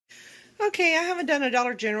Okay, I haven't done a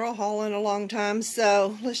Dollar General haul in a long time,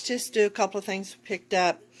 so let's just do a couple of things picked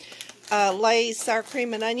up. Lay's sour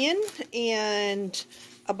cream and onion, and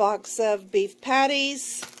a box of beef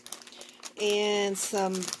patties, and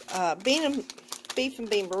some beef and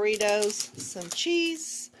bean burritos, some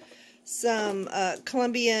cheese, some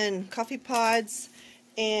Colombian coffee pods,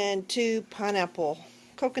 and 2 pineapple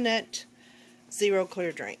coconut zero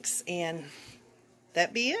clear drinks, and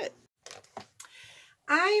that be it.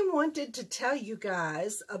 I wanted to tell you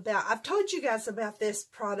guys about, I've told you guys about this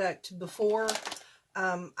product before.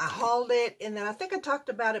 I hauled it, and then I think I talked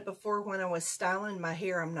about it before when I was styling my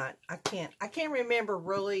hair. I can't remember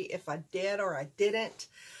really if I did or I didn't,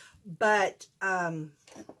 but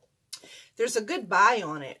there's a good buy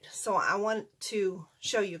on it, so I want to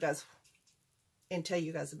show you guys and tell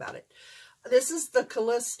you guys about it. This is the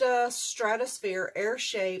CALISTA STRATOSPHERE Air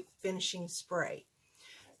Shape Finishing Spray.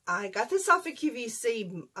 I got this off of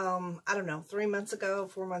QVC, I don't know, 3 months ago,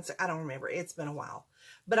 4 months, I don't remember. It's been a while.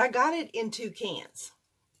 But I got it in 2 cans.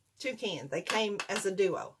 2 cans. They came as a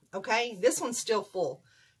duo, okay? This one's still full.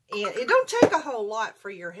 And it don't take a whole lot for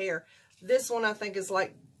your hair. This one I think is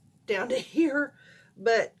like down to here.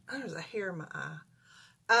 But, oh, there's a hair in my eye.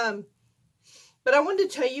 But I wanted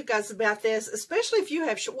to tell you guys about this, especially if you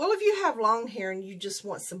have, well, if you have long hair and you just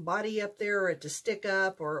want some body up there, or it to stick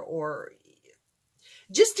up, or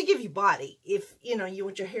just to give you body, if, you know, you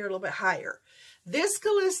want your hair a little bit higher. This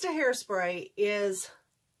CALISTA hairspray is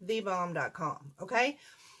thebomb.com, okay?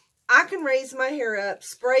 I can raise my hair up,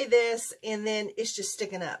 spray this, and then it's just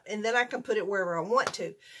sticking up. And then I can put it wherever I want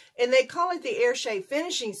to. And they call it the Air Shape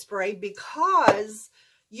Finishing Spray because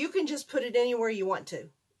you can just put it anywhere you want to.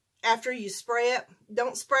 After you spray it,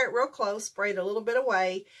 don't spray it real close, spray it a little bit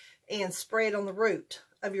away, and spray it on the root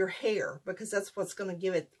of your hair, because that's what's going to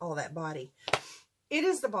give it all that body. It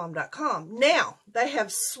is thebomb.com. Now, they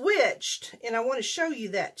have switched, and I want to show you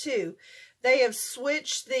that too. They have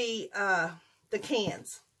switched the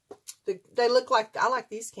cans. They look like, I like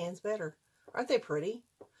these cans better. Aren't they pretty?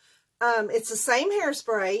 It's the same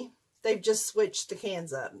hairspray. They've just switched the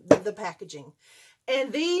cans up, the packaging.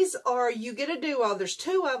 And these are, you get a duo. There's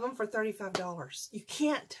 2 of them for $35. You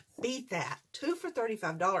can't beat that. 2 for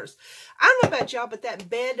 $35. I don't know about y'all, but that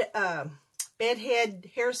bedhead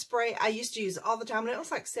hairspray I used to use all the time, and it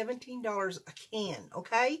was like $17 a can,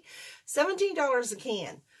 okay? $17 a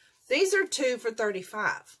can. These are 2 for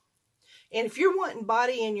 $35. And if you're wanting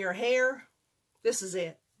body in your hair, this is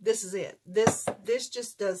it. This is it. This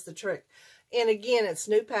just does the trick. And again, it's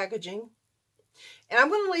new packaging. And I'm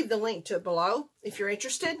going to leave the link to it below if you're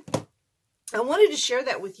interested. I wanted to share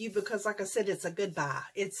that with you because, like I said, it's a good buy.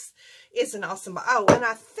 It's an awesome buy. Oh, and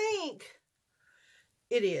I think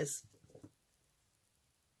it is.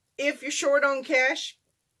 If you're short on cash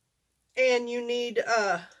and you need,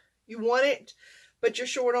 you want it, but you're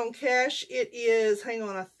short on cash, it is, hang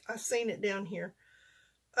on, I've seen it down here.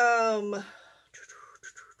 Oh,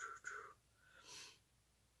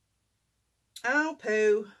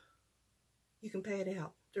 poo. You can pay it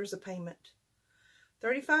out. There's a payment.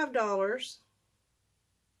 $35.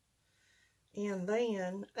 And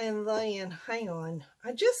then, hang on.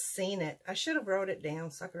 I just seen it. I should have wrote it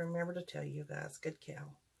down so I can remember to tell you guys. Good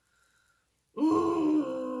cow.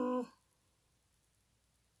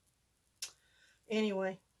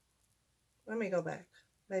 Anyway, let me go back.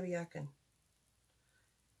 Maybe I can do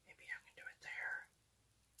it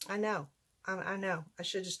there. I know. I know. I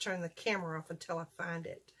should just turn the camera off until I find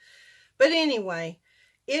it. But anyway,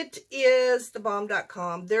 it is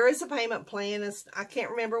thebomb.com. There is a payment plan. I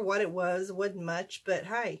can't remember what it was. It wasn't much, but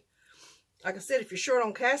hey, like I said, if you're short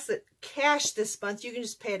on cash this month, you can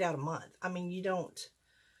just pay it out a month. I mean, you don't.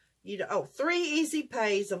 Oh, 3 easy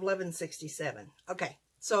pays of $11.67. Okay,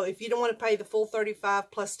 so if you don't want to pay the full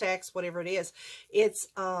 $35 plus tax, whatever it is, it's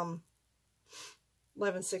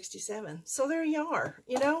 $11.67. So there you are.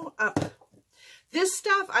 You know, this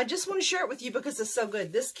stuff, I just want to share it with you because it's so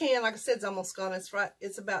good. This can, like I said, is almost gone. It's right.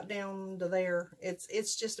 It's about down to there.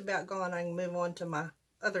 It's just about gone. I can move on to my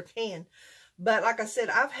other can. But like I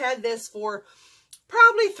said, I've had this for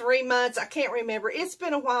probably 3 months. I can't remember. It's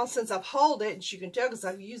been a while since I've hauled it, and you can tell because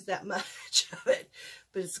I've used that much of it.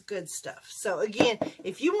 But it's good stuff. So again,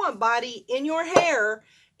 if you want body in your hair,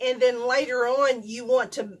 and then later on you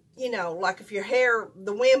want to, you know, like if your hair,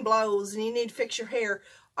 the wind blows and you need to fix your hair,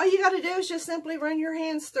 all you got to do is just simply run your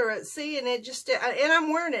hands through it. See, and it just, and I'm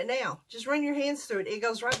wearing it now. Just run your hands through it. It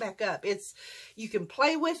goes right back up. You can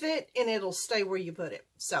play with it and it'll stay where you put it.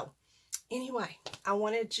 So anyway, I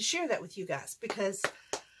wanted to share that with you guys because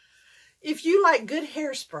if you like good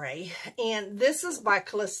hairspray, and this is by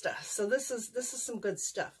CALISTA. So this is some good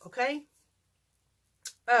stuff, okay?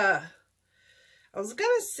 I was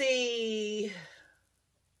going to see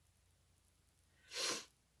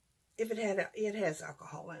if it has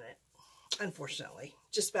alcohol in it. Unfortunately,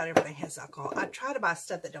 just about everything has alcohol. I try to buy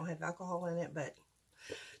stuff that don't have alcohol in it, but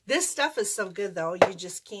this stuff is so good though, you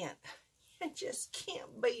just can't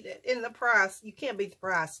beat it. In the price, you can't beat the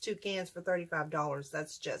price. 2 cans for $35.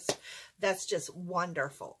 That's just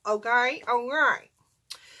wonderful. Okay, all right.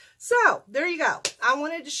 So there you go. I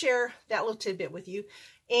wanted to share that little tidbit with you.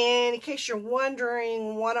 And in case you're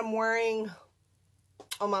wondering what I'm wearing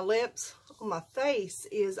on my lips, on my face,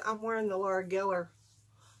 is I'm wearing the Laura Geller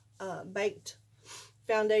Baked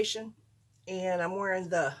Foundation. And I'm wearing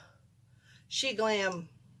the She Glam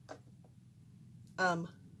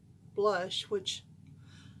blush, which,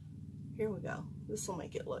 here we go. This will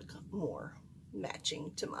make it look more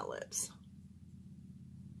matching to my lips.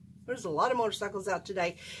 There's a lot of motorcycles out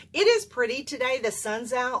today. It is pretty today. The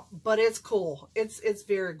sun's out, but it's cool. It's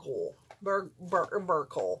very cool. Very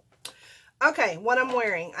cool. Okay, what I'm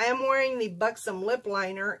wearing. I am wearing the BUXOM lip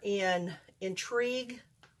liner in INTRIQUE.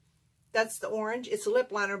 That's the orange. It's a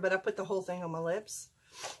lip liner, but I put the whole thing on my lips.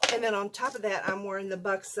 And then on top of that, I'm wearing the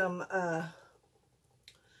BUXOM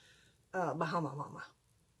Bahama Mama.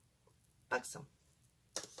 BUXOM.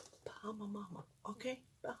 Bahama Mama. Okay,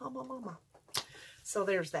 Bahama Mama. So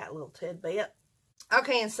there's that little tidbit.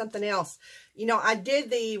 Okay, and something else. You know, I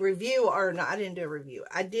did the review, or no, I didn't do a review.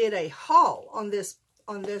 I did a haul on this.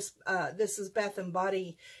 This is Bath &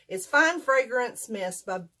 Body. It's Fine Fragrance Mist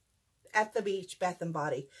by At the Beach, Bath &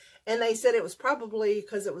 Body. And they said it was probably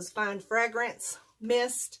because it was Fine Fragrance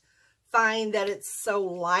Mist. Fine that it's so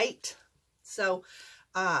light. So,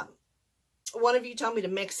 one of you told me to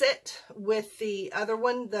mix it with the other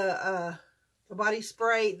one, the body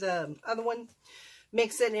spray, the other one.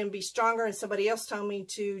 Mix it and be stronger. And somebody else told me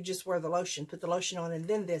to just wear the lotion, put the lotion on and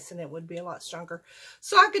then this, and it would be a lot stronger.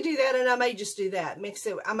 So I could do that, and I may just do that. Mix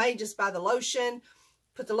it. I may just buy the lotion,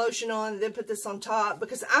 put the lotion on, then put this on top,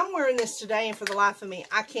 because I'm wearing this today, and for the life of me,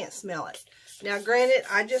 I can't smell it. Now, granted,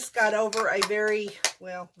 I just got over a very,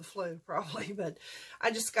 well, the flu probably, but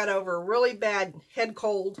I just got over a really bad head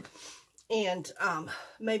cold, and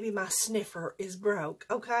maybe my sniffer is broke,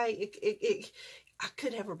 okay? I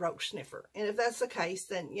could have a broke sniffer. And if that's the case,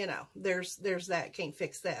 then, you know, there's that. Can't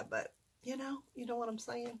fix that. But, you know what I'm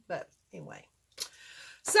saying? But anyway.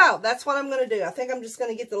 So, that's what I'm going to do. I think I'm just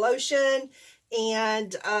going to get the lotion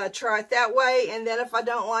and try it that way. And then if I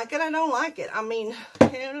don't like it, I don't like it. I mean,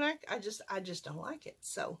 I just don't like it.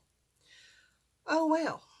 So, oh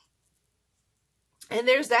well. And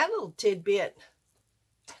there's that little tidbit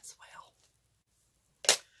as well.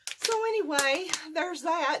 So anyway, there's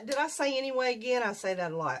that. Did I say anyway again? I say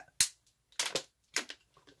that a lot.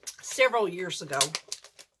 Several years ago,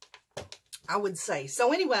 I would say.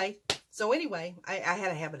 So anyway, I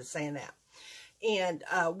had a habit of saying that. And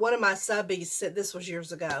one of my subbies said, this was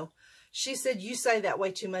years ago, she said, you say that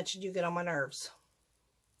way too much and you get on my nerves.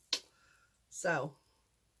 So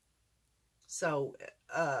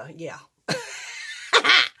yeah.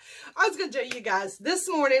 I was going to tell you guys, this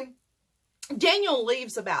morning, Daniel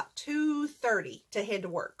leaves about 2:30 to head to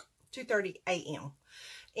work, 2:30 a.m.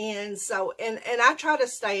 And so, and I try to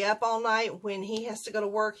stay up all night when he has to go to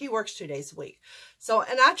work. He works 2 days a week. So,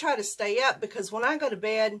 and I try to stay up because when I go to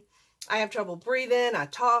bed, I have trouble breathing. I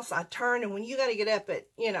toss, I turn. And when you got to get up at,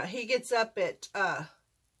 you know, he gets up at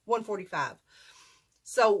 1:45.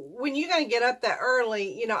 So when you got to get up that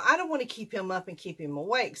early, you know, I don't want to keep him up and keep him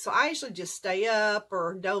awake. So I usually just stay up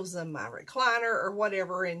or doze in my recliner or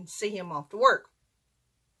whatever and see him off to work.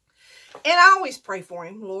 And I always pray for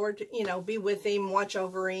him, Lord, you know, be with him, watch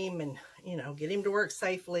over him, and, you know, get him to work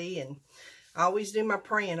safely. And I always do my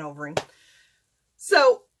praying over him.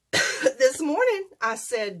 So this morning I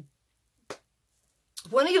said,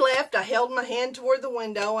 when he left, I held my hand toward the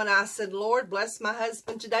window and I said, Lord, bless my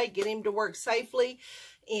husband today. Get him to work safely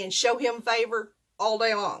and show him favor all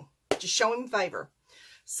day long. Just show him favor.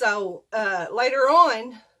 So later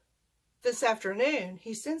on this afternoon,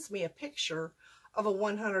 he sends me a picture of a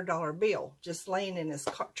 $100 bill just laying in his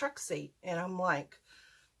truck seat. And I'm like,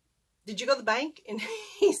 did you go to the bank? And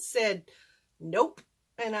he said, nope.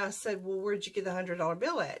 And I said, well, where'd you get the $100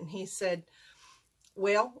 bill at? And he said,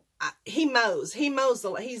 well, he mows.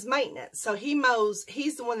 He's maintenance. So he mows.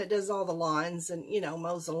 He's the one that does all the lawns and, you know,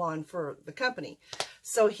 mows the lawn for the company.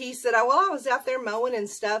 So he said, oh, well, I was out there mowing and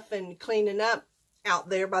stuff and cleaning up out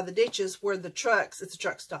there by the ditches where the trucks, it's a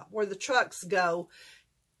truck stop, where the trucks go.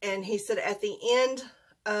 And he said, at the end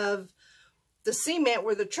of the cement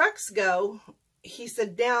where the trucks go, he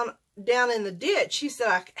said, down in the ditch, he said,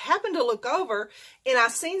 I happened to look over and I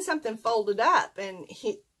seen something folded up. And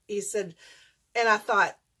he said, and I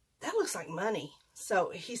thought, that looks like money.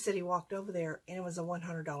 So he said he walked over there and it was a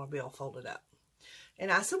 $100 bill folded up.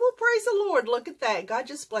 And I said, well, praise the Lord. Look at that. God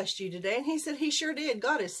just blessed you today. And he said, he sure did.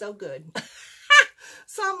 God is so good.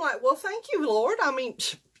 So I'm like, well, thank you, Lord. I mean,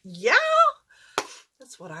 yeah.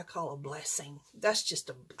 That's what I call a blessing. That's just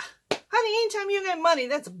a... Honey, anytime you get money,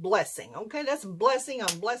 that's a blessing. Okay? That's blessing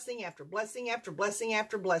on blessing after blessing after blessing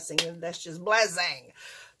after blessing. And that's just blessing.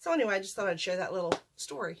 So anyway, I just thought I'd share that little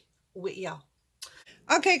story with y'all.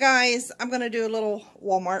 Okay, guys. I'm going to do a little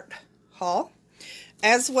Walmart haul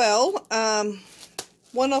as well.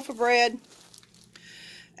 1 loaf of bread,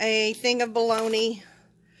 a thing of bologna,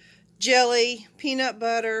 jelly, peanut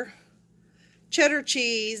butter, cheddar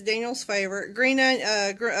cheese, Daniel's favorite,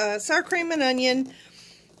 sour cream and onion,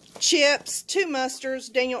 chips, 2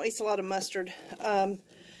 mustards. Daniel eats a lot of mustard.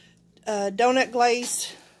 Donut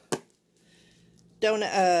glaze,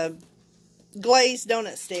 glazed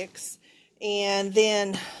donut sticks, and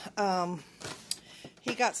then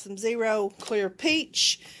he got some Zero Clear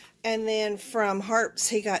Peach. And then from Harps,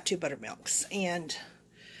 he got 2 buttermilks. And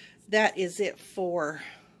that is it for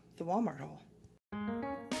the Walmart haul.